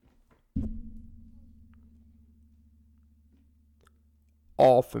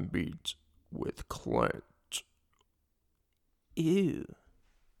Often Beats with Clint. Ew.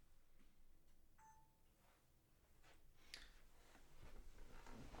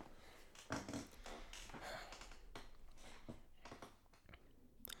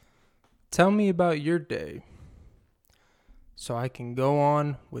 Tell me about your day so I can go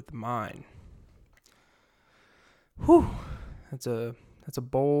on with mine. Whew. That's a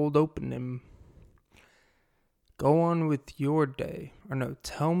bold opening. Go on with your day. Or no,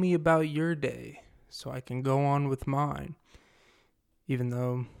 tell me about your day so I can go on with mine. Even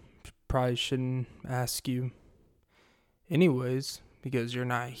though probably shouldn't ask you anyways, because you're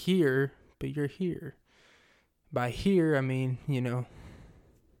not here, but you're here. By here, I mean,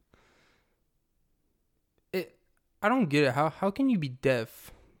 I don't get it. How can you be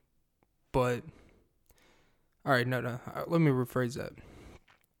deaf, but... Alright, no. Let me rephrase that.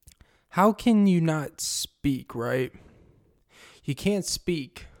 How can you not speak, right? You can't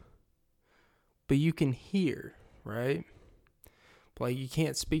speak, but you can hear, right? Like, you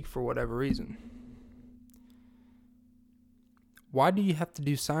can't speak for whatever reason. Why do you have to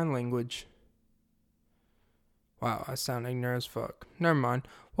do sign language? Wow, I sound ignorant as fuck. Never mind.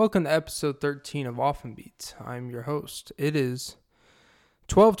 Welcome to episode 13 of Often Beats. I'm your host. It is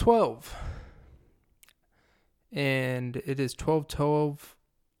 12:12. And it is 12:12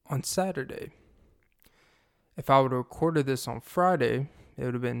 on Saturday. If I would have recorded this on Friday, it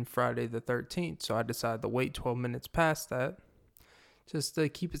would have been Friday the 13th. So I decided to wait 12 minutes past that just to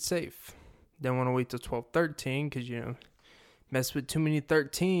keep it safe. Didn't want to wait till 12:13 because, mess with too many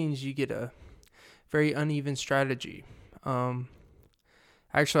 13s, you get a very uneven strategy.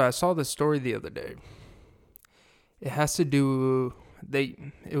 Actually, I saw this story the other day. It has to do,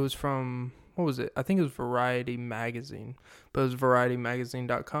 it was from, what was it? I think it was Variety Magazine, but it was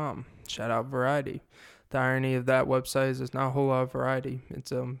VarietyMagazine.com. Shout out Variety. The irony of that website is there's not a whole lot of variety.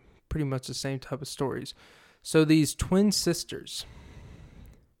 It's pretty much the same type of stories. So these twin sisters,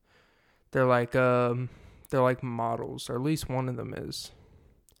 they're like models, or at least one of them is.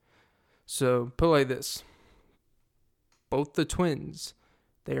 So put it like this: both the twins,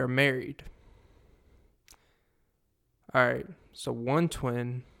 they are married. All right, so one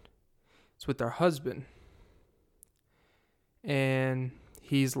twin is with their husband, and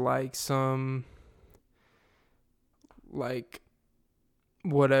he's like some, like,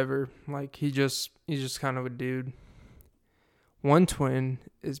 whatever, like he's just kind of a dude. One twin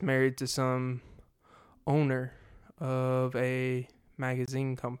is married to some owner of a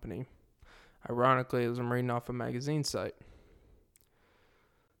magazine company. Ironically, as I'm reading off a magazine site.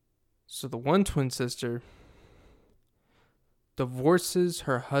 So the one twin sister divorces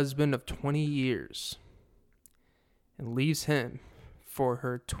her husband of 20 years and leaves him for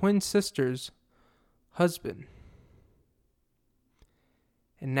her twin sister's husband.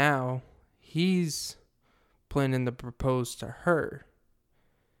 And now he's planning to propose to her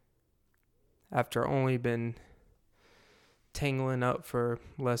after only been tangling up for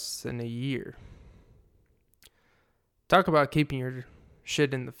less than a year. Talk about keeping your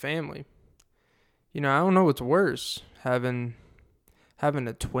shit in the family. I don't know what's worse, having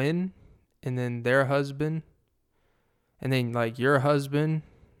a twin and then their husband, and then like your husband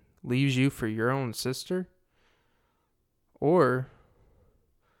leaves you for your own sister, or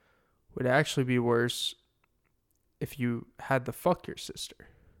would it actually be worse if you had to fuck your sister?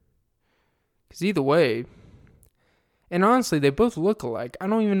 Because either way, and honestly, they both look alike. I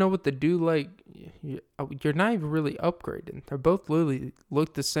don't even know what to do. Like, you're not even really upgrading. They both literally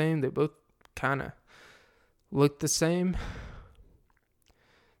look the same. They both kind of look the same.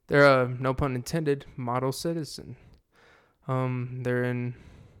 They're, no pun intended, model citizen. They're in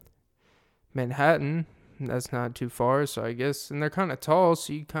Manhattan. That's not too far, so I guess. And they're kind of tall,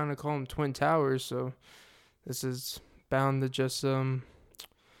 so you kind of call them Twin Towers. So this is bound to just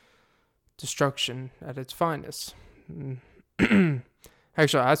destruction at its finest.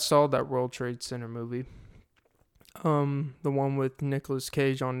 Actually, I saw that World Trade Center movie. The one with Nicolas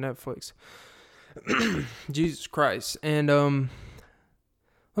Cage on Netflix. Jesus Christ. And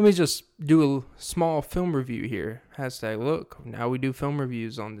let me just do a small film review here. #look. Now we do film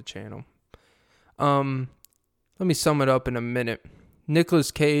reviews on the channel. Let me sum it up in a minute. Nicolas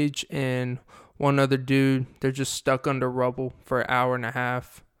Cage and one other dude, they're just stuck under rubble for an hour and a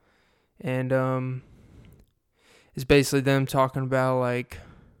half. And it's basically them talking about, like,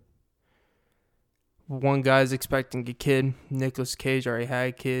 one guy's expecting a kid. Nicolas Cage already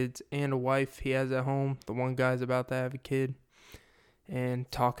had kids and a wife he has at home. The one guy's about to have a kid.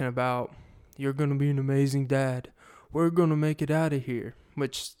 And talking about, you're going to be an amazing dad. We're going to make it out of here.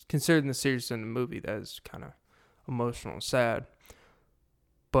 Which, considering the seriousness in the movie, that is kind of emotional and sad.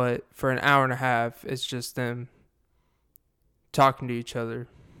 But for an hour and a half, it's just them talking to each other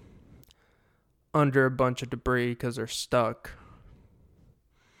under a bunch of debris because they're stuck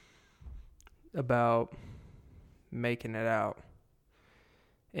about making it out.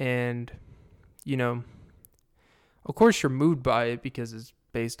 And, you know, of course you're moved by it because it's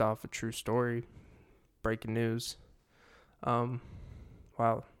based off a true story. Breaking news. Wow.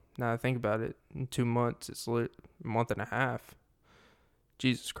 Now I think about it, in 2 months, it's a month and a half.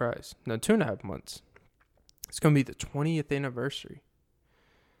 Jesus Christ. No, 2.5 months. It's going to be the 20th anniversary.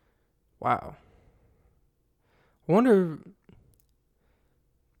 Wow. I wonder...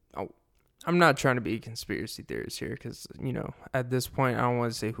 Oh, I'm not trying to be a conspiracy theorist here because, you know, at this point, I don't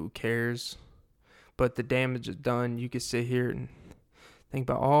want to say who cares. But the damage is done. You can sit here and think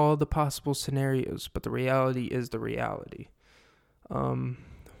about all the possible scenarios, but the reality is the reality. A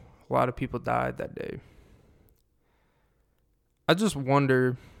lot of people died that day. I just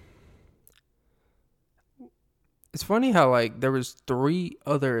wonder. It's funny how, like, there was 3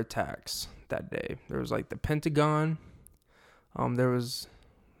 other attacks that day. There was, like, the Pentagon. There was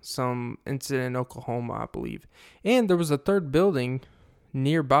some incident in Oklahoma, I believe. And there was a 3rd building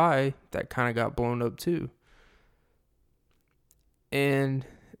nearby that kind of got blown up, too. And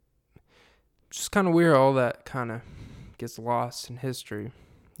just kind of weird all that kind of gets lost in history,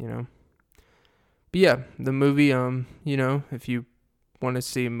 you know. But yeah, the movie, you know, if you want to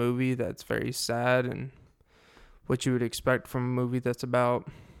see a movie that's very sad and what you would expect from a movie that's about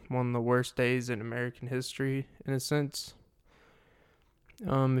one of the worst days in American history, in a sense.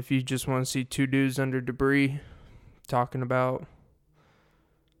 If you just want to see 2 dudes under debris talking about,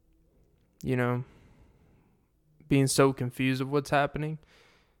 you know, being so confused of what's happening,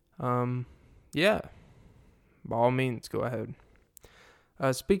 yeah, by all means, go ahead.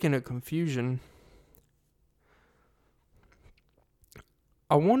 Speaking of confusion,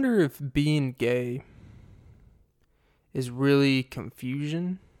 I wonder if being gay is really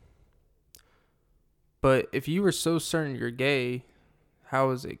confusion. But if you were so certain you're gay, how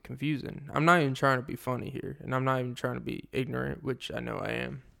is it confusing? I'm not even trying to be funny here, and I'm not even trying to be ignorant, which I know I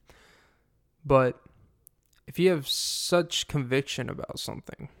am. But if you have such conviction about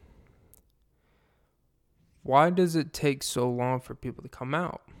something, why does it take so long for people to come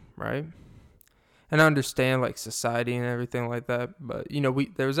out, right? And I understand, like, society and everything like that, but, you know,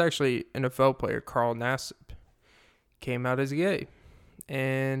 there was actually an NFL player, Carl Nassib, came out as gay.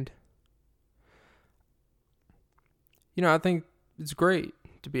 And, you know, I think it's great,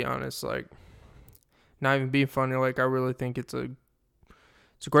 to be honest. Like, not even being funny, like, I really think it's a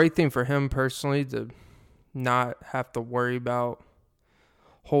great thing for him personally to not have to worry about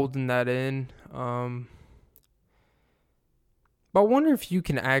holding that in. But I wonder if you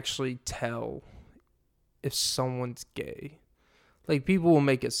can actually tell if someone's gay. Like, people will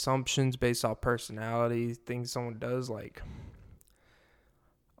make assumptions based off personality, things someone does. Like,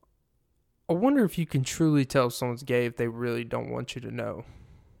 I wonder if you can truly tell if someone's gay if they really don't want you to know.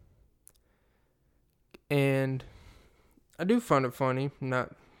 And I do find it funny. I'm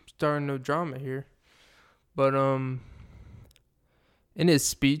not starting no drama here. But in his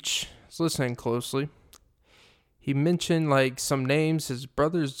speech, I was listening closely. He mentioned, like, some names, his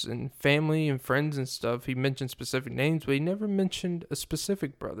brothers and family and friends and stuff. He mentioned specific names, but he never mentioned a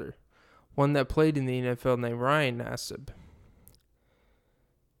specific brother. One that played in the NFL named Ryan Nassib.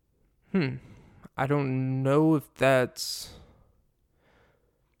 I don't know if that's...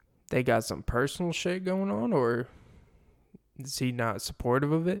 they got some personal shit going on, or is he not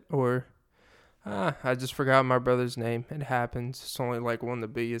supportive of it, or... I just forgot my brother's name. It happens. It's only, like, one of the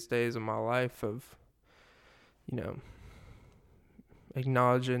biggest days of my life of... you know,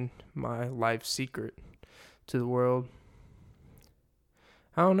 acknowledging my life secret to the world.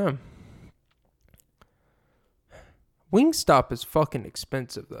 I don't know. Wingstop is fucking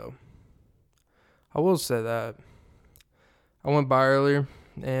expensive, though. I will say that. I went by earlier,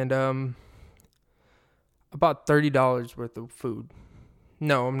 and about $30 worth of food.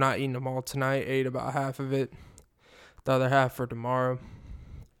 No, I'm not eating them all tonight. Ate about half of it. The other half for tomorrow.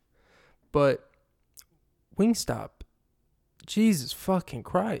 But Wingstop, Jesus fucking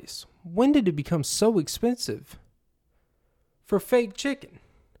Christ. When did it become so expensive? For fake chicken.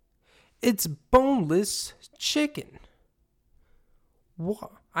 It's boneless chicken.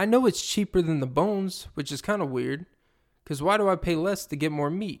 What? I know it's cheaper than the bones, which is kind of weird. Because why do I pay less to get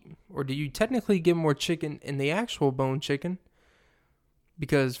more meat? Or do you technically get more chicken in the actual bone chicken?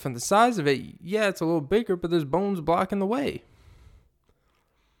 Because from the size of it, yeah, it's a little bigger, but there's bones blocking the way.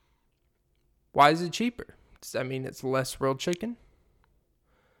 Why is it cheaper? Does that mean it's less real chicken?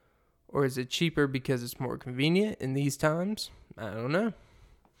 Or is it cheaper because it's more convenient in these times? I don't know.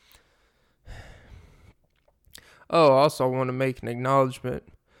 Oh, also, I want to make an acknowledgement.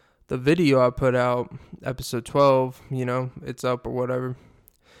 The video I put out, episode 12, it's up or whatever.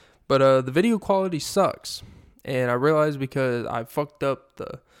 But the video quality sucks. And I realized because I fucked up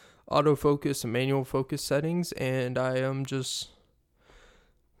the autofocus and manual focus settings, and I just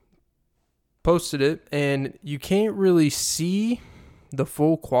posted it. And you can't really see the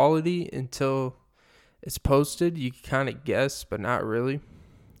full quality until it's posted. You can kind of guess, but not really.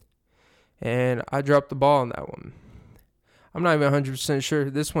 And I dropped the ball on that one. I'm not even 100%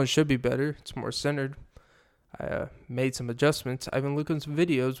 sure. This one should be better. It's more centered. I made some adjustments. I've been looking at some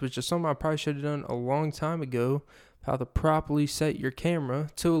videos, which is something I probably should have done a long time ago, how to properly set your camera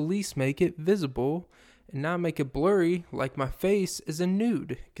to at least make it visible and not make it blurry like my face is a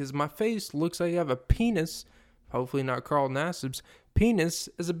nude. Because my face looks like I have a penis, hopefully not Carl Nassib's penis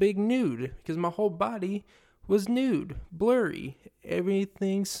is a big nude, because my whole body was nude, blurry.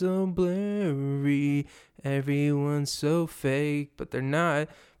 Everything's so blurry, everyone's so fake, but they're not,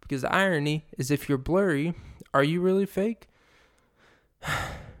 because the irony is if you're blurry, are you really fake?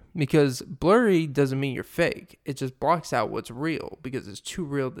 Because blurry doesn't mean you're fake. It just blocks out what's real because it's too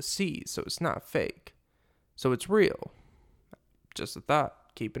real to see, so it's not fake. So it's real. Just a thought,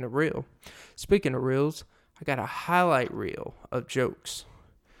 keeping it real. Speaking of reels, I got a highlight reel of jokes.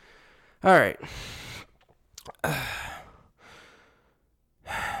 All right.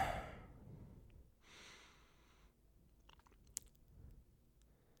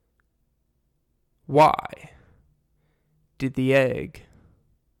 Why did the egg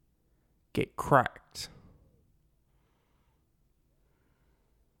get cracked?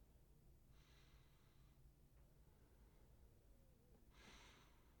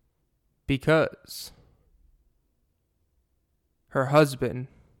 Because her husband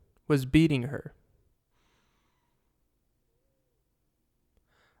was beating her.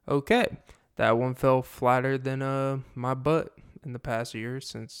 Okay, that one fell flatter than my butt in the past year,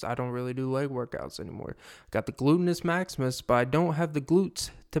 since I don't really do leg workouts anymore. Got the gluteus maximus, but I don't have the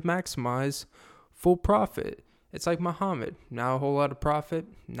glutes to maximize full profit. It's like Muhammad. Not a whole lot of profit,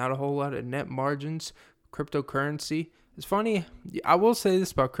 not a whole lot of net margins. Cryptocurrency. It's funny, I will say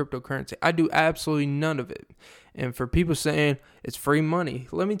this about cryptocurrency. I do absolutely none of it. And for people saying it's free money,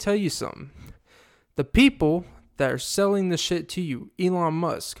 let me tell you something. The people that are selling the shit to you, Elon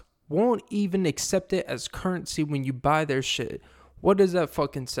Musk, won't even accept it as currency when you buy their shit. What does that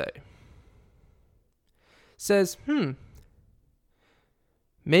fucking say? Says,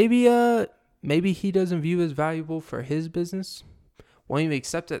 maybe he doesn't view as valuable for his business. Won't even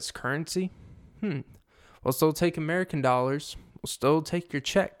accept it as currency. We'll still take American dollars. We'll still take your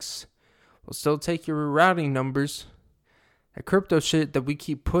checks. We'll still take your routing numbers. That crypto shit that we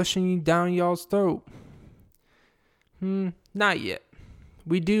keep pushing down y'all's throat. Not yet.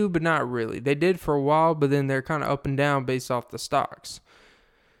 We do, but not really. They did for a while, but then they're kind of up and down based off the stocks.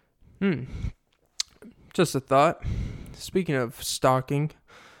 Just a thought. Speaking of stalking,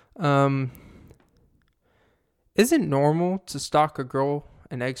 isn't it normal to stalk a girl,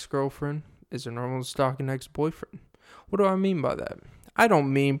 an ex-girlfriend? Is it normal to stalk an ex-boyfriend? What do I mean by that? I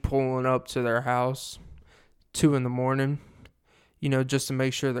don't mean pulling up to their house 2 a.m, just to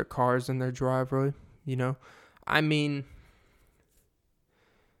make sure their car's in their driveway, I mean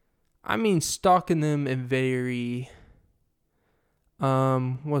stalking them in very,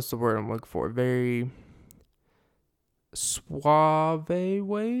 what's the word I'm looking for? Very suave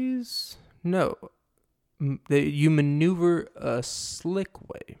ways? No. You maneuver a slick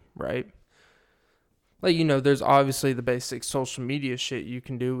way, right? Like, there's obviously the basic social media shit you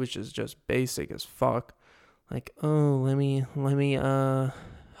can do, which is just basic as fuck. Like, let me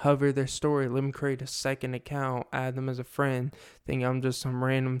hover their story. Let me create a second account, add them as a friend, think I'm just some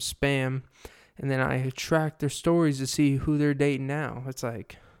random spam, and then I track their stories to see who they're dating now. It's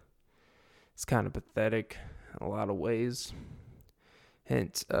like, it's kind of pathetic in a lot of ways.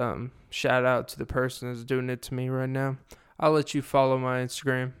 Hence, shout out to the person who's doing it to me right now. I'll let you follow my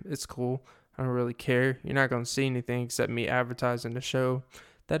Instagram. It's cool. I don't really care. You're not going to see anything except me advertising the show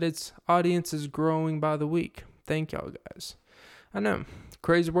that its audience is growing by the week. Thank y'all guys. I know.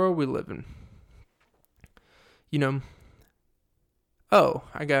 Crazy world we live in. Oh,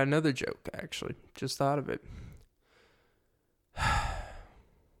 I got another joke, actually. Just thought of it.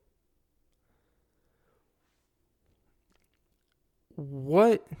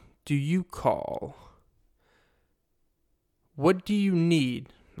 What do you need?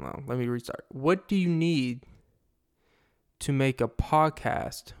 Well, let me restart. What do you need to make a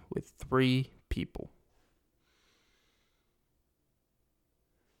podcast with 3 people?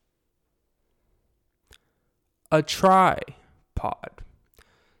 A tripod.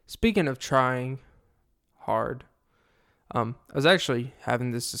 Speaking of trying hard, I was actually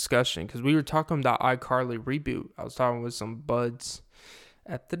having this discussion because we were talking about iCarly reboot. I was talking with some buds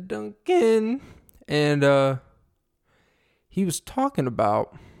at the Dunkin', and he was talking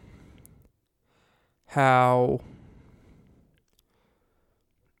about how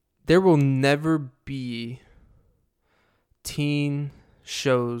there will never be teen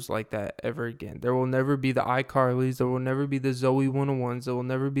shows like that ever again. There will never be the iCarlys. There will never be the Zoe 101s. There will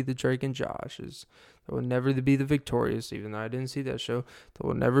never be the Drake and Joshes. There will never be the Victorious, even though I didn't see that show. There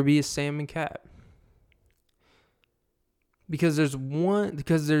will never be a Sam and Cat. Because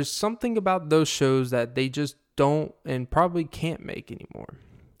there's something about those shows that they just don't and probably can't make anymore.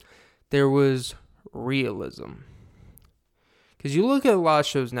 There was realism. Because you look at a lot of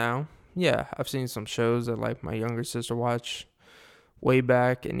shows now. Yeah, I've seen some shows that like my younger sister watched way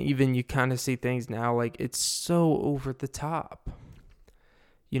back, and even you kind of see things now like it's so over the top.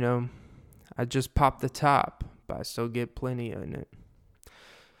 I just pop the top, but I still get plenty in it.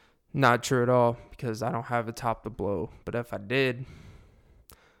 Not true at all, because I don't have a top to blow. But if I did,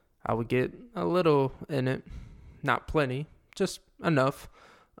 I would get a little in it. Not plenty, just enough.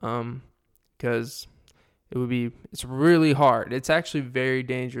 Because it's really hard. It's actually very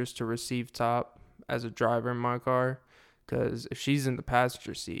dangerous to receive top as a driver in my car. Because if she's in the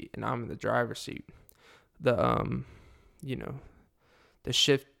passenger seat and I'm in the driver's seat, the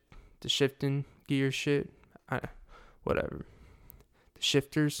shifting gear shit, whatever. The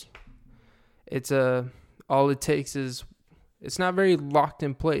shifters, all it takes is, it's not very locked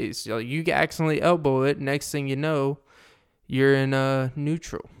in place. You can accidentally elbow it. Next thing you know, you're in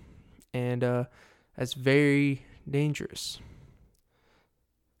neutral. And that's very dangerous.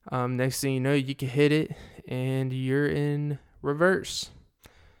 Next thing you know, you can hit it and you're in reverse.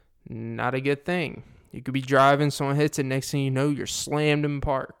 Not a good thing. You could be driving, someone hits it, next thing you know, you're slammed in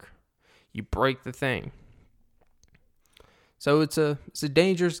park. You break the thing. So it's a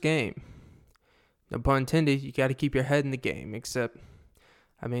dangerous game. No pun intended, you got to keep your head in the game. Except,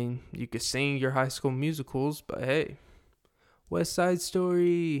 you could sing your High School Musicals, but hey, West Side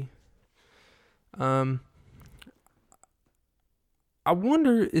Story. I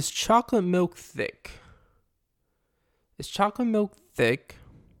wonder, is chocolate milk thick? Is chocolate milk thick?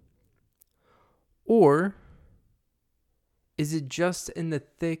 Or is it just in the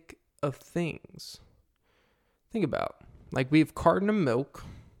thick of things? Think about it. Like, we have carton of milk.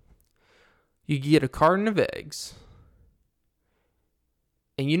 You get a carton of eggs.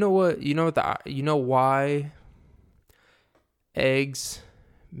 And you know why eggs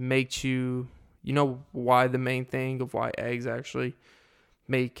makes you, why the main thing of why eggs actually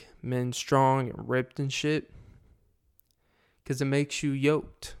make men strong and ripped and shit? Because it makes you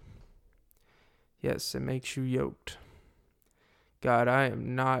yoked. Yes, it makes you yoked. God, I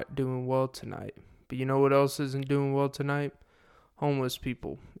am not doing well tonight. But you know what else isn't doing well tonight? Homeless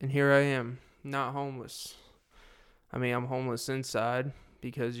people. And here I am, not homeless. I'm homeless inside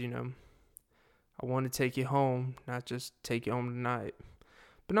because, I want to take you home, not just take you home tonight.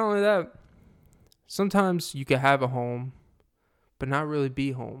 But not only that, sometimes you can have a home, but not really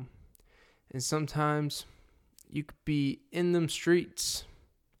be home. And sometimes you could be in them streets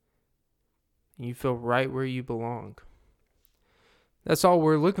and you feel right where you belong. That's all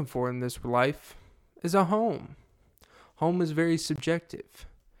we're looking for in this life, is a home. Home is very subjective.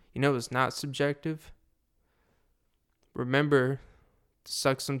 It's not subjective. Remember to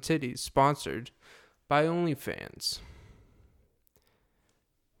suck some titties, sponsored by OnlyFans.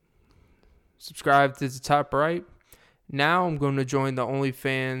 Subscribe to the top right. Now I'm going to join the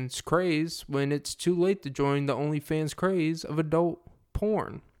OnlyFans craze when it's too late to join the OnlyFans craze of adult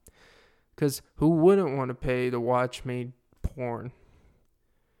porn. Because who wouldn't want to pay to watch me porn?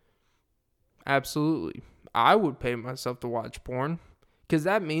 Absolutely. I would pay myself to watch porn. Because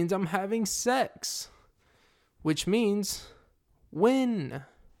that means I'm having sex. Which means win.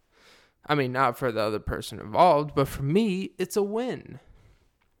 Not for the other person involved, but for me, it's a win.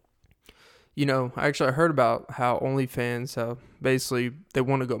 I heard about how OnlyFans, basically they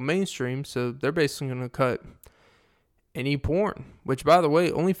want to go mainstream, so they're basically going to cut any porn. Which, by the way,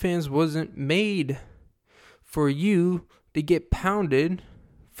 OnlyFans wasn't made for you to get pounded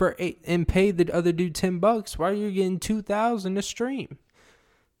for and pay the other dude $10 while you're getting $2,000 a stream.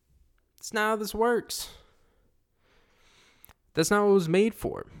 That's not how this works. That's not what it was made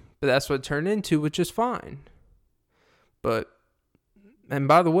for. But that's what it turned into, which is fine. And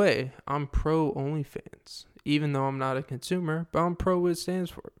by the way, I'm pro OnlyFans. Even though I'm not a consumer, but I'm pro what it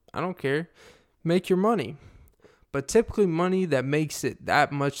stands for. I don't care. Make your money. But typically money that makes it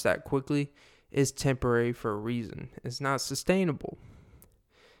that much that quickly is temporary for a reason. It's not sustainable.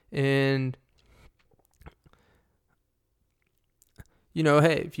 And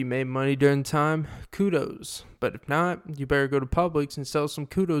Hey, if you made money during the time, kudos. But if not, you better go to Publix and sell some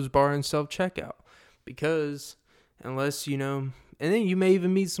kudos bar and self-checkout. Because unless, and then you may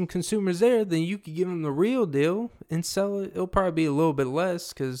even meet some consumers there, then you could give them the real deal and sell it. It'll probably be a little bit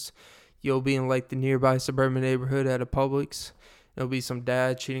less because you'll be in like the nearby suburban neighborhood at a Publix. There'll be some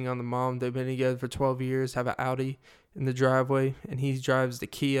dad cheating on the mom. They've been together for 12 years, have an Audi in the driveway, and he drives the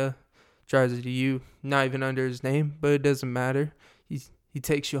Kia, drives it to you, not even under his name, but it doesn't matter. He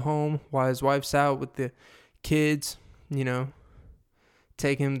takes you home while his wife's out with the kids,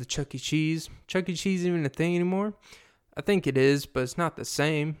 take him to Chuck E. Cheese. Chuck E. Cheese even a thing anymore? I think it is, but it's not the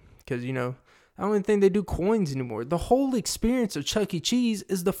same because, I don't even think they do coins anymore. The whole experience of Chuck E. Cheese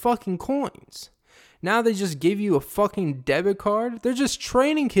is the fucking coins. Now they just give you a fucking debit card. They're just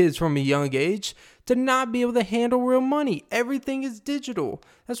training kids from a young age to not be able to handle real money. Everything is digital.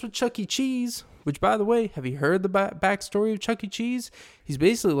 That's what Chuck E. Cheese, which by the way, have you heard the backstory of Chuck E. Cheese? He's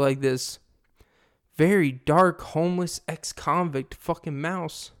basically like this very dark, homeless, ex-convict fucking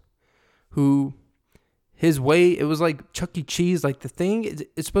mouse who his way, it was like Chuck E. Cheese, like the thing,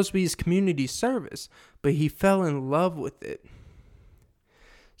 it's supposed to be his community service, but he fell in love with it.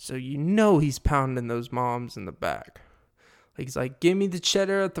 So he's pounding those moms in the back. Like he's like, give me the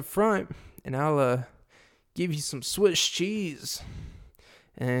cheddar at the front and I'll give you some Swiss cheese.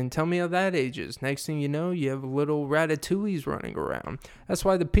 And tell me how that ages. Next thing you know, you have little ratatouilles running around. That's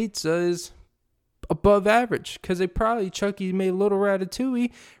why the pizza is above average. Because Chuck E. made little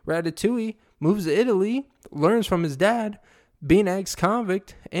ratatouille. Ratatouille moves to Italy, learns from his dad, being an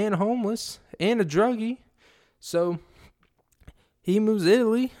ex-convict and homeless and a druggie. So he moves to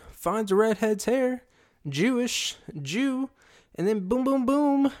Italy, finds a redhead's hair, Jew, and then boom, boom,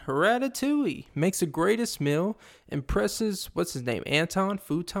 boom, ratatouille. Makes the greatest meal, impresses, what's his name, Anton,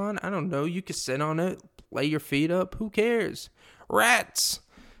 Futon? I don't know. You can sit on it, lay your feet up. Who cares? Rats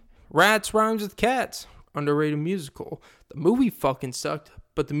rhymes with cats. Underrated musical. The movie fucking sucked,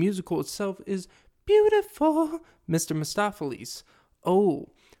 but the musical itself is beautiful. Mr. Mistopheles. Oh,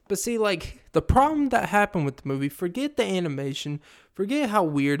 but see, like, the problem that happened with the movie, forget the animation, forget how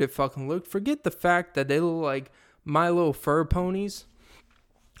weird it fucking looked, forget the fact that they look like My Little Fur Ponies.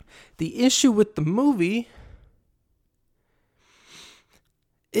 The issue with the movie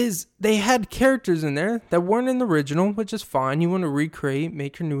is they had characters in there that weren't in the original, which is fine. You want to recreate,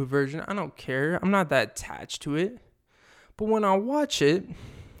 make your new version. I don't care. I'm not that attached to it. But when I watch it,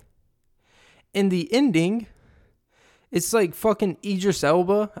 in the ending, it's like fucking Idris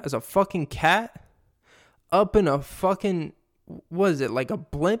Elba as a fucking cat up in a fucking, what is it, like a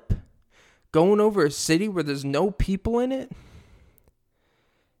blimp going over a city where there's no people in it.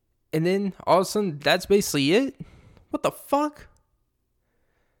 And then all of a sudden, that's basically it? What the fuck?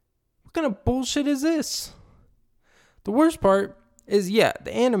 What kind of bullshit is this? The worst part is, the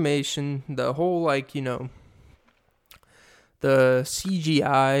animation, the whole, the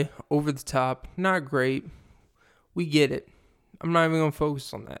CGI over the top, not great. We get it. I'm not even going to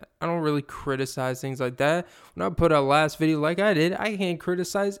focus on that. I don't really criticize things like that. When I put out last video like I did, I can't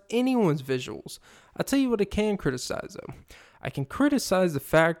criticize anyone's visuals. I'll tell you what I can criticize, though. I can criticize the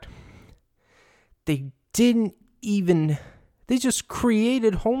fact they just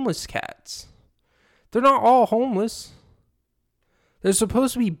created homeless cats. They're not all homeless. They're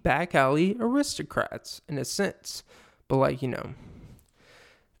supposed to be back alley aristocrats, in a sense. But, and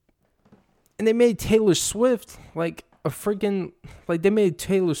they made Taylor Swift like a freaking, they made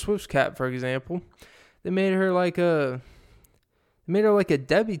Taylor Swift's cat, for example. They made her like a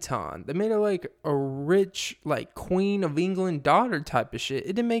debutante. They made her like a rich, Queen of England daughter type of shit.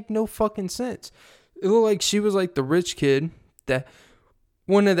 It didn't make no fucking sense. It looked like she was like the rich kid that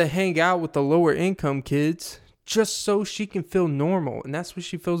wanted to hang out with the lower income kids just so she can feel normal. And that's when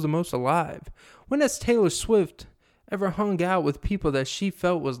she feels the most alive. When has Taylor Swift ever hung out with people that she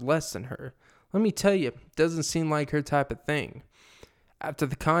felt was less than her? Let me tell you, doesn't seem like her type of thing. After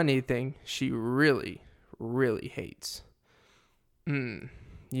the Kanye thing, she really, really hates. You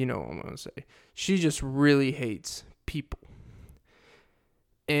know what I'm going to say. She just really hates people.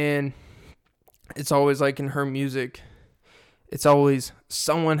 And it's always like in her music, it's always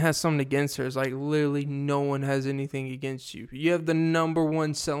someone has something against her. It's like literally no one has anything against you. You have the number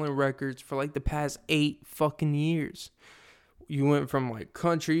one selling records for the past 8 fucking years. You went from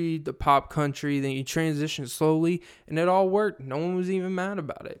country to pop country, then you transitioned slowly, and it all worked. No one was even mad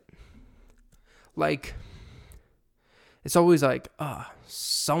about it. It's always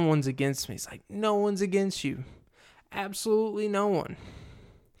someone's against me. It's like, no one's against you. Absolutely no one.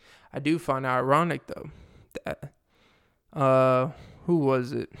 I do find it ironic, though, that, who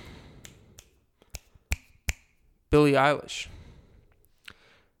was it? Billie Eilish.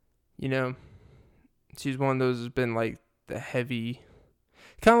 you know, she's one of those that's been like the heavy,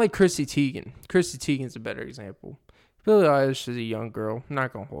 kind of like Chrissy Teigen. Chrissy Teigen's a better example. Billie Eilish is a young girl. I'm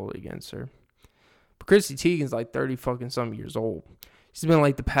not going to hold it against her. But Chrissy Teigen's like 30 fucking some years old. She's been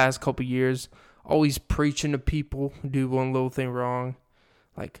like the past couple years always preaching to people who do one little thing wrong.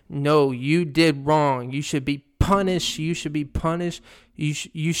 Like, no, you did wrong. You should be punished. You should be punished.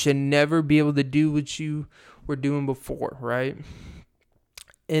 You should never be able to do what you were doing before, right?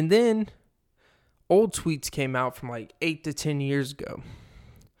 And then old tweets came out from like 8 to 10 years ago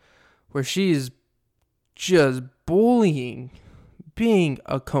where she is just bullying, being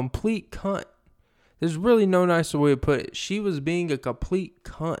a complete cunt. There's really no nicer way to put it. She was being a complete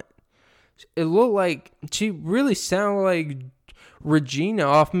cunt. It looked like she really sounded like Regina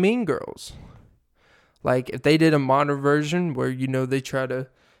off Mean Girls. Like if they did a modern version where, you know, they try to,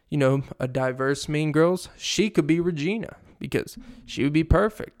 you know, a diverse Mean Girls, she could be Regina because she would be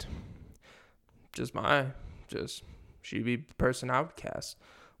perfect. She'd be the person I would cast.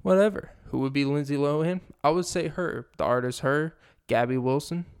 Whatever. Who would be Lindsay Lohan? I would say her. The artist, her. Gabby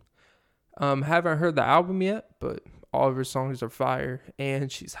Wilson. Haven't heard the album yet, but all of her songs are fire.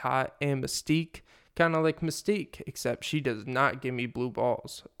 And she's hot. And Mystique. Kind of like Mystique. Except she does not give me blue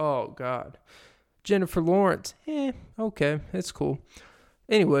balls. Oh, God. Jennifer Lawrence. Okay. It's cool.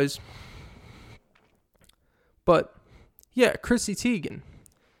 Anyways. But, yeah, Chrissy Teigen.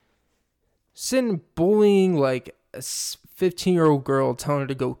 Sitting bullying like a 15-year-old girl, telling her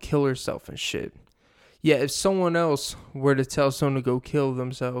to go kill herself and shit. Yeah, if someone else were to tell someone to go kill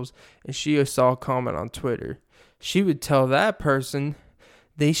themselves and she saw a comment on Twitter, she would tell that person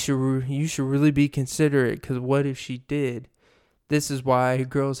you should really be considerate, because what if she did? This is why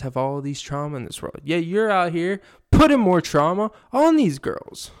girls have all these trauma in this world. Yeah, you're out here putting more trauma on these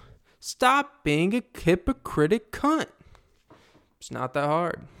girls. Stop being a hypocritic cunt. It's not that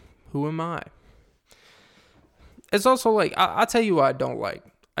hard. Who am I? It's also like, I'll tell you what I don't like.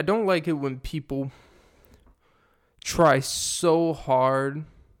 I don't like it when people try so hard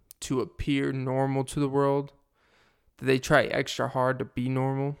to appear normal to the world that they try extra hard to be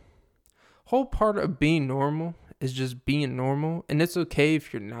normal. Whole part of being normal is just being normal. And it's okay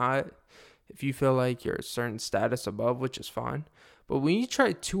if you're not, if you feel like you're a certain status above, which is fine. But when you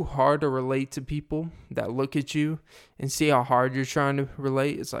try too hard to relate to people that look at you and see how hard you're trying to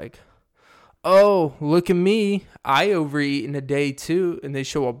relate, it's like, oh, look at me. I overeat in a day too. And they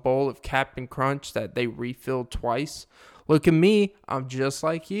show a bowl of Captain Crunch that they refilled twice. Look at me. I'm just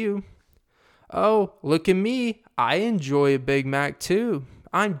like you. Oh, look at me. I enjoy a Big Mac too.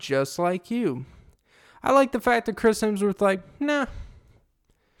 I'm just like you. I like the fact that Chris Hemsworth like, nah,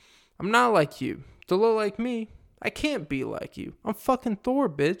 I'm not like you. To look like me, I can't be like you. I'm fucking Thor,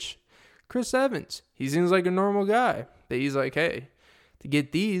 bitch. Chris Evans, he seems like a normal guy. But he's like, hey, to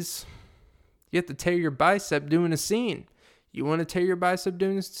get these, you have to tear your bicep doing a scene. You want to tear your bicep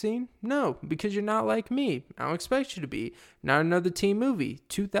doing a scene? No, because you're not like me. I don't expect you to be. Not another teen movie.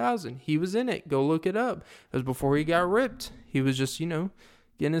 2000. He was in it. Go look it up. It was before he got ripped. He was just, getting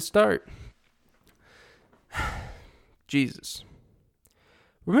his start. Jesus.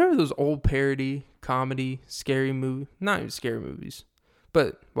 Remember those old parody, comedy, scary movie? Not even scary movies.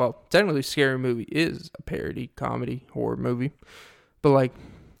 But, well, technically Scary Movie is a parody, comedy, horror movie. But, like,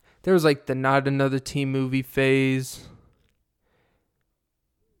 there was, like, the Not Another Teen Movie phase.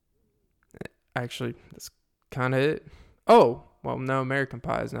 Actually, that's kind of it. Oh, well, no, American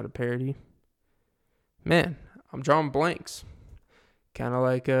Pie is not a parody. Man, I'm drawing blanks. Kind of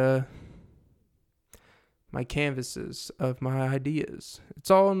like my canvases of my ideas.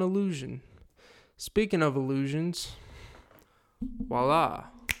 It's all an illusion. Speaking of illusions, voila.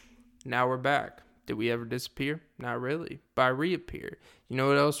 Now we're back. Did we ever disappear? Not really. But I reappear. You know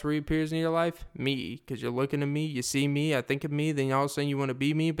what else reappears in your life? Me. Because you're looking at me, you see me, I think of me, then all of a sudden you want to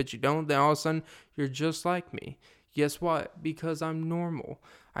be me, but you don't. Then all of a sudden you're just like me. Guess what? Because I'm normal.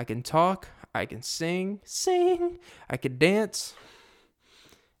 I can talk, I can sing, I can dance,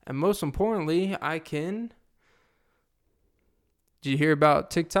 and most importantly, I can... Did you hear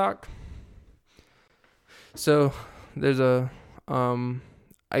about TikTok? So there's what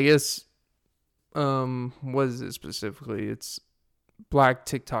is it specifically? It's black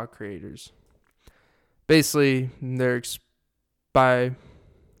TikTok creators. Basically, it's kind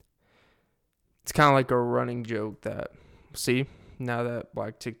of like a running joke that, see, now that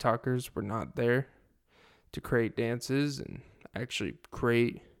black TikTokers were not there to create dances and actually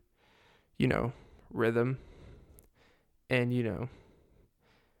create, rhythm. And,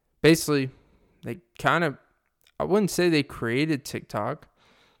 basically, they kind of, I wouldn't say they created TikTok,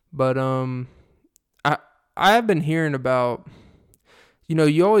 but I have been hearing about,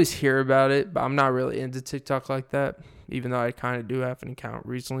 You always hear about it, but I'm not really into TikTok like that, even though I kind of do have an account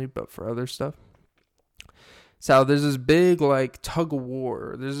recently, but for other stuff. So there's this big, like, tug of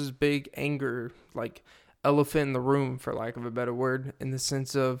war. There's this big anger, like, elephant in the room, for lack of a better word, in the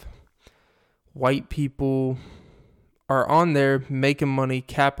sense of white people are on there making money,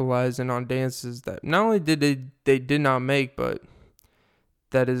 capitalizing on dances that not only did they did not make, but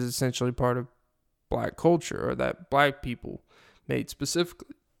that is essentially part of black culture, or that black people made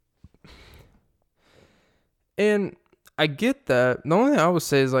specifically. And I get that. The only thing I would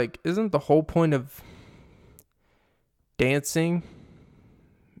say is, like, isn't the whole point of dancing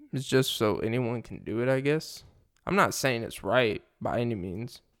is just so anyone can do it, I guess? I'm not saying it's right by any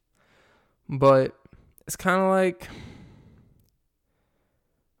means, but it's kind of like,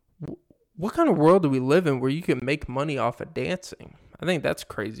 what kind of world do we live in where you can make money off of dancing? I think that's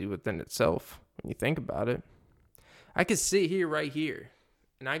crazy within itself when you think about it. I could sit here right here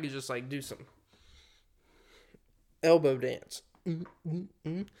and I could just, like, do some elbow dance.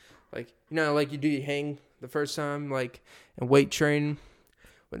 Like, like you do your hang the first time, like, in weight training,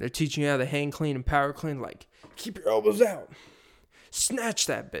 when they're teaching you how to hang clean and power clean, like, keep your elbows out. Snatch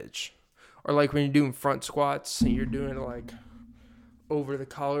that bitch. Or, like, when you're doing front squats and you're doing it, like, over the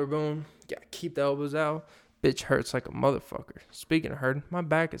collarbone. Yeah, keep the elbows out. Bitch hurts like a motherfucker. Speaking of hurting, my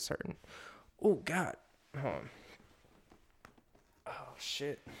back is hurting. Oh, God. Hold on. Oh,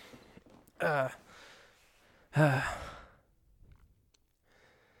 shit.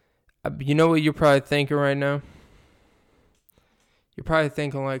 You know what you're probably thinking right now? You're probably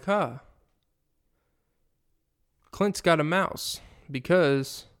thinking, like, Clint's got a mouse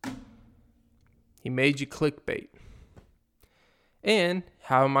because he made you clickbait. And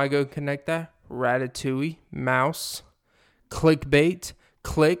how am I going to connect that? Ratatouille, mouse, clickbait,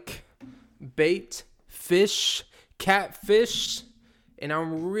 click, bait, fish, catfish, and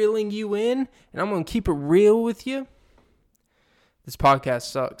I'm reeling you in, and I'm going to keep it real with you. This podcast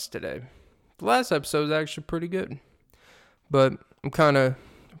sucks today. The last episode was actually pretty good, but I'm kind of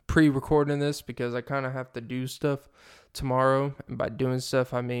pre-recording this because I kind of have to do stuff tomorrow, and by doing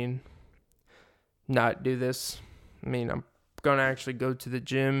stuff, I mean not do this. I mean, I'm going to actually go to the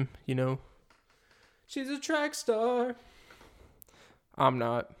gym, She's a track star. I'm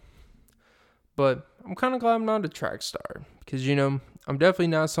not. But I'm kind of glad I'm not a track star because, I'm definitely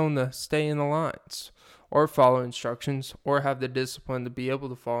not someone to stay in the lines or follow instructions or have the discipline to be able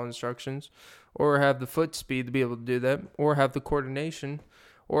to follow instructions or have the foot speed to be able to do that or have the coordination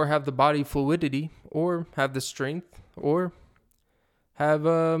or have the body fluidity or have the strength or have,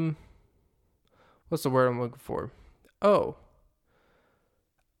 what's the word I'm looking for? Oh,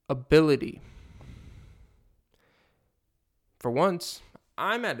 ability. For once,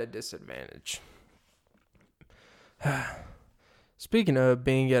 I'm at a disadvantage. Speaking of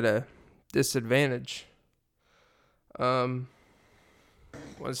being at a disadvantage, want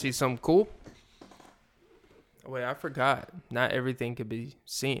to see something cool? Wait, I forgot. Not everything could be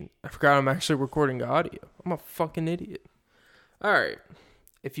seen. I forgot I'm actually recording audio. I'm a fucking idiot. Alright.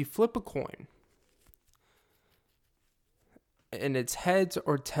 If you flip a coin, and it's heads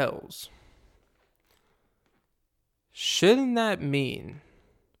or tails, shouldn't that mean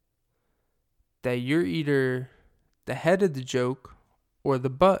that you're either the head of the joke or the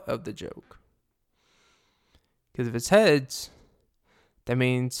butt of the joke? Because if it's heads, that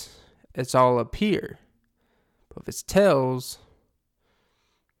means it's all up here. But if it's tails,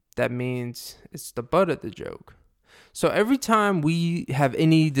 that means it's the butt of the joke. So every time we have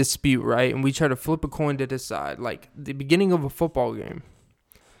any dispute, right, and we try to flip a coin to decide, like the beginning of a football game,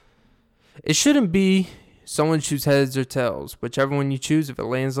 it shouldn't be someone choose heads or tails. Whichever one you choose, if it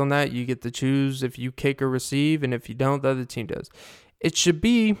lands on that, you get to choose if you kick or receive, and if you don't, the other team does. It should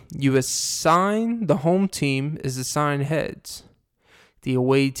be you assign, the home team is assigned heads. The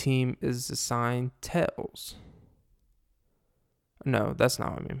away team is assigned tails. No, that's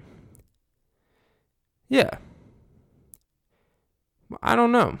not what I mean. Yeah. I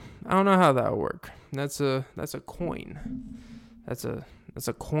don't know. I don't know how that would work. That's a coin. That's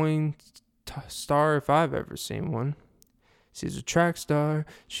a coin star if I've ever seen one. She's a track star.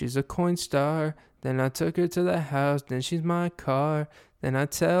 She's a coin star. Then I took her to the house. Then she's my car. Then I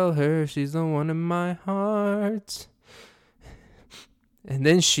tell her she's the one in my heart. And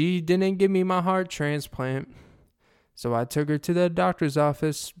then she didn't give me my heart transplant. So I took her to the doctor's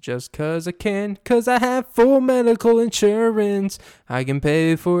office just 'cause I can. 'Cause I have full medical insurance. I can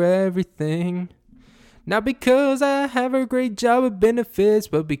pay for everything. Not because I have a great job with benefits,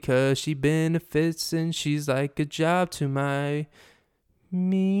 but because she benefits and she's like a job to my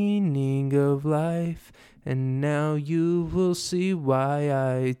meaning of life. And now you will see why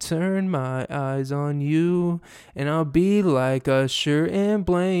I turn my eyes on you. And I'll be like Usher and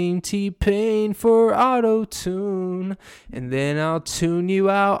blame T-Pain for auto-tune. And then I'll tune you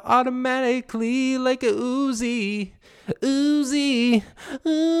out automatically like a Uzi. Uzi,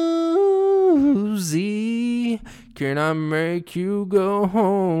 Uzi. Can I make you go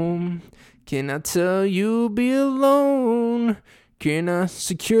home? Can I tell you be alone? Can I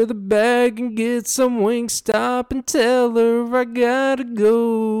secure the bag and get some Wingstop and tell her I gotta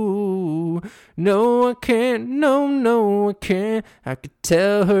go? No, I can't. No, I can't. I could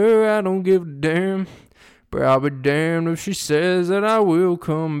tell her I don't give a damn. But I'll be damned if she says that I will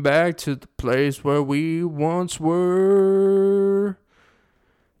come back to the place where we once were.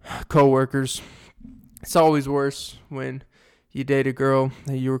 Co-workers. It's always worse when you date a girl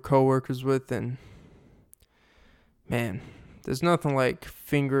that you were co-workers with, and man, there's nothing like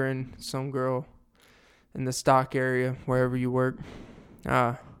fingering some girl in the stock area wherever you work.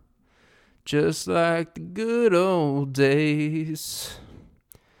 Just like the good old days.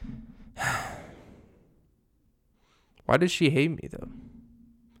 Why does she hate me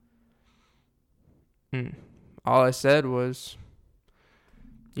though? All I said was,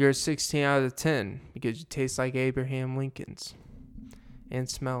 you're a 16 out of 10 because you taste like Abraham Lincoln's and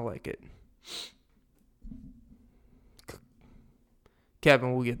smell like it.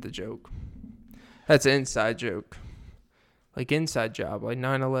 Kevin will get the joke. That's an inside joke. Like inside job, like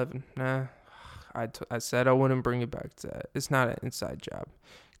 9/11. Nah, I said I wouldn't bring it back to that. It's not an inside job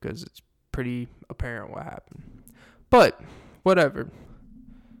because it's pretty apparent what happened. But, whatever.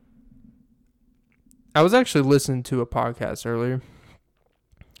 I was actually listening to a podcast earlier.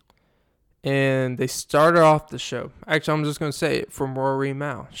 And they started off the show. Actually, I'm just going to say it from Rory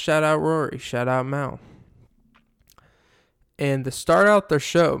Mal. Shout out Rory. Shout out Mal. And to start out their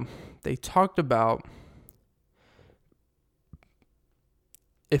show, they talked about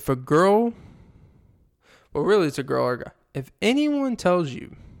if a girl, well, really it's a girl or a guy. If anyone tells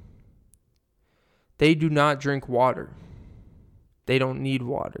you they do not drink water, they don't need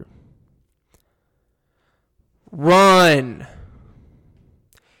water, run.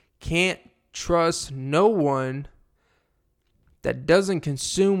 Can't trust no one that doesn't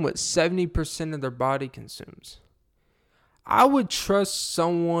consume what 70% of their body consumes. I would trust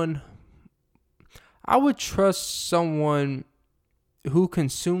someone who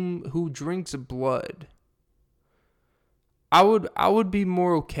drinks blood. I would be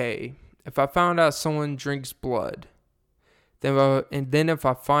more okay if I found out someone drinks blood then if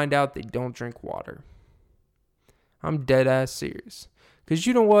I find out they don't drink water. I'm dead ass serious. Because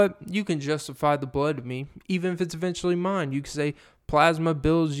you know what? You can justify the blood to me, even if it's eventually mine. You can say plasma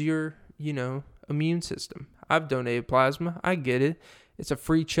builds your, immune system. I've donated plasma. I get it. It's a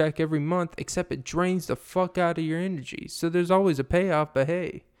free check every month, except it drains the fuck out of your energy. So there's always a payoff, but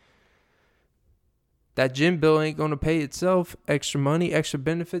hey, that gym bill ain't going to pay itself. Extra money, extra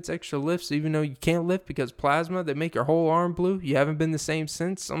benefits, extra lifts, even though you can't lift because plasma, they make your whole arm blue. You haven't been the same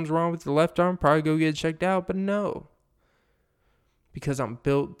since. Something's wrong with the left arm. Probably go get it checked out, but no. Because I'm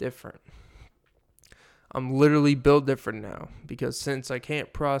built different. I'm literally built different now. Because since I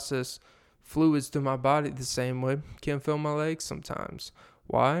can't process fluids through my body the same way, can't feel my legs sometimes.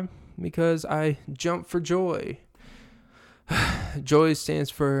 Why? Because I jump for joy. Joy stands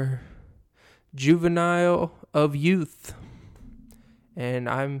for juvenile of youth. And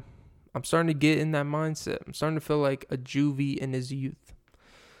I'm starting to get in that mindset. I'm starting to feel like a juvie in his youth.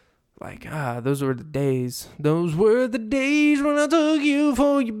 Like, those were the days. Those were the days when I took you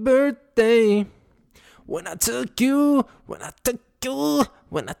for your birthday. When I took you to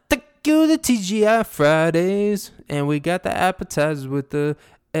TGI Fridays. And we got the appetizers with the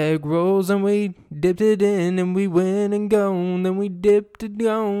egg rolls. And we dipped it in and we went and gone. Then we dipped and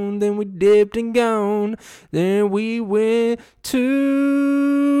gone. Then we dipped and gone. Then we went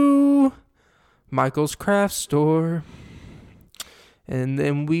to Michael's Craft Store. And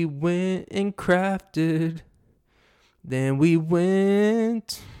then we went and crafted. Then we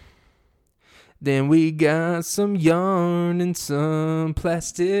got some yarn and some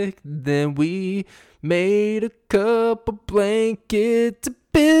plastic. Then we made a couple blankets and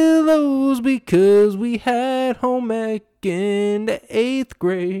pillows because we had home ec in the 8th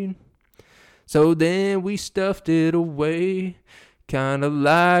grade. So then we stuffed it away. Kinda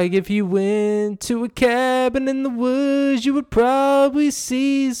like if you went to a cabin in the woods, you would probably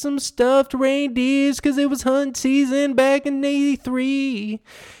see some stuffed reindeers, cause it was hunt season back in 83.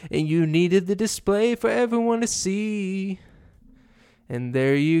 And you needed the display for everyone to see. And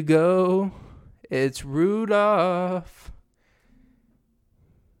there you go, it's Rudolph.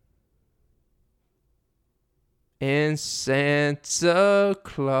 and Santa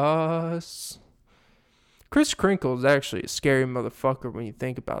Claus. Kris Kringle is actually a scary motherfucker when you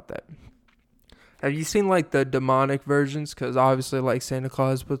think about that. Have you seen like the demonic versions? Because obviously like Santa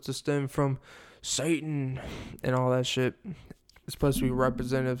Claus puts a stem from Satan and all that shit. It's supposed to be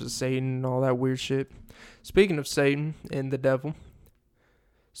representatives of Satan and all that weird shit. Speaking of Satan and the devil.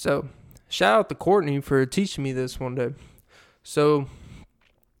 So, shout out to Courtney for teaching me this one day. So,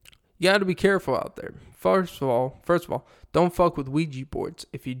 you got to be careful out there. First of all, don't fuck with Ouija boards.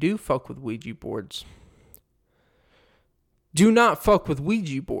 If you do fuck with Ouija boards, do not fuck with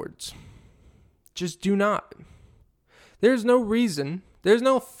Ouija boards. Just do not. There's no reason. There's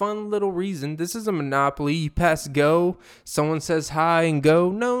no fun little reason. This is a Monopoly. You pass go. Someone says hi and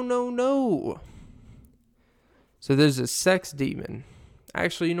go. No. So there's a sex demon.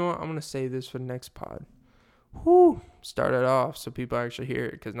 Actually, you know what? I'm going to save this for the next pod. Start it off so people actually hear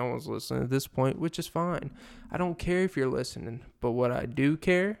it, because no one's listening at this point, which is fine. I don't care if you're listening. But what I do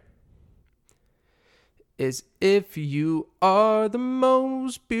care is if you are the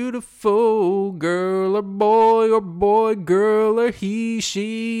most beautiful girl or boy, girl, or he,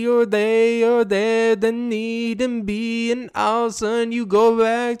 she, or they, or there, then need and be, and all of a sudden you go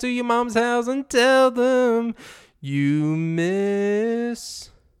back to your mom's house and tell them you miss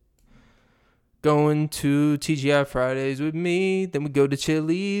going to TGI Fridays with me. Then we go to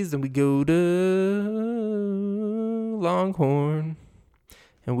Chili's, then we go to Longhorn,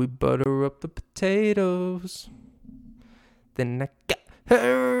 and we butter up the potatoes. Then I got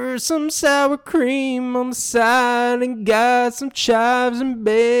her some sour cream on the side, and got some chives and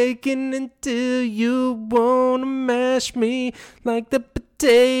bacon until you wanna mash me like the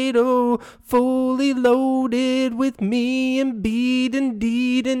potato, fully loaded with me and beat and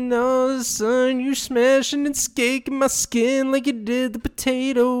deed, and all of a sudden you're smashing and scaking my skin like you did the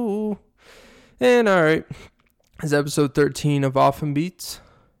potato. And alright, it's episode 13 of Often Beats.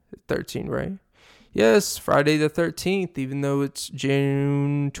 13, right? Yes, Friday the 13th, even though it's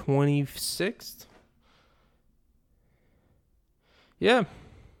June 26th. Yeah.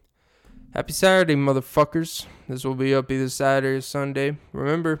 Happy Saturday, motherfuckers. This will be up either Saturday or Sunday.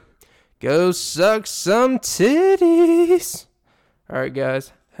 Remember, go suck some titties. Alright,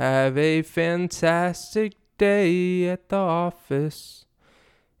 guys. Have a fantastic day at the office.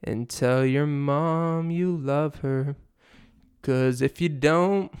 And tell your mom you love her. 'Cause if you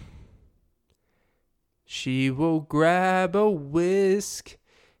don't, she will grab a whisk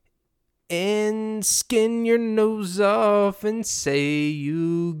and skin your nose off and say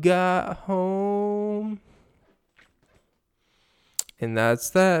you got home. And that's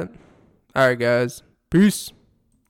that. Alright, guys. Peace.